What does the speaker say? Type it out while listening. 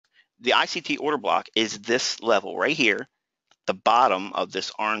the ICT order block is this level right here, the bottom of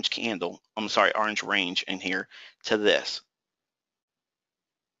this orange candle, orange range in here to this.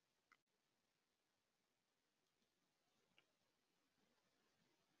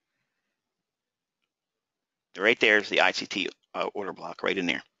 Right there is the ICT order block right in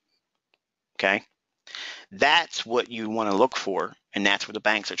there. Okay, that's what you want to look for, and that's where the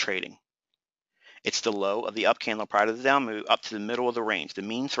banks are trading. It's the low of the up candle prior to the down move up to the middle of the range, the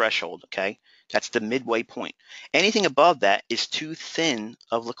mean threshold. Okay, that's the midway point. Anything above that is too thin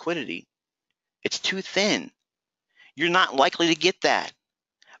of liquidity. It's too thin. You're not likely to get that,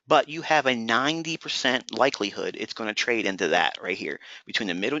 but you have a 90% likelihood it's going to trade into that right here between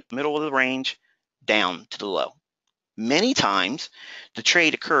the middle of the range down to the low. Many times the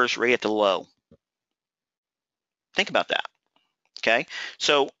trade occurs right at the low. Think about that. Okay,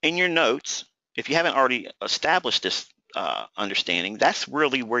 so in your notes, if you haven't already established this understanding, that's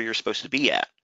really where you're supposed to be at.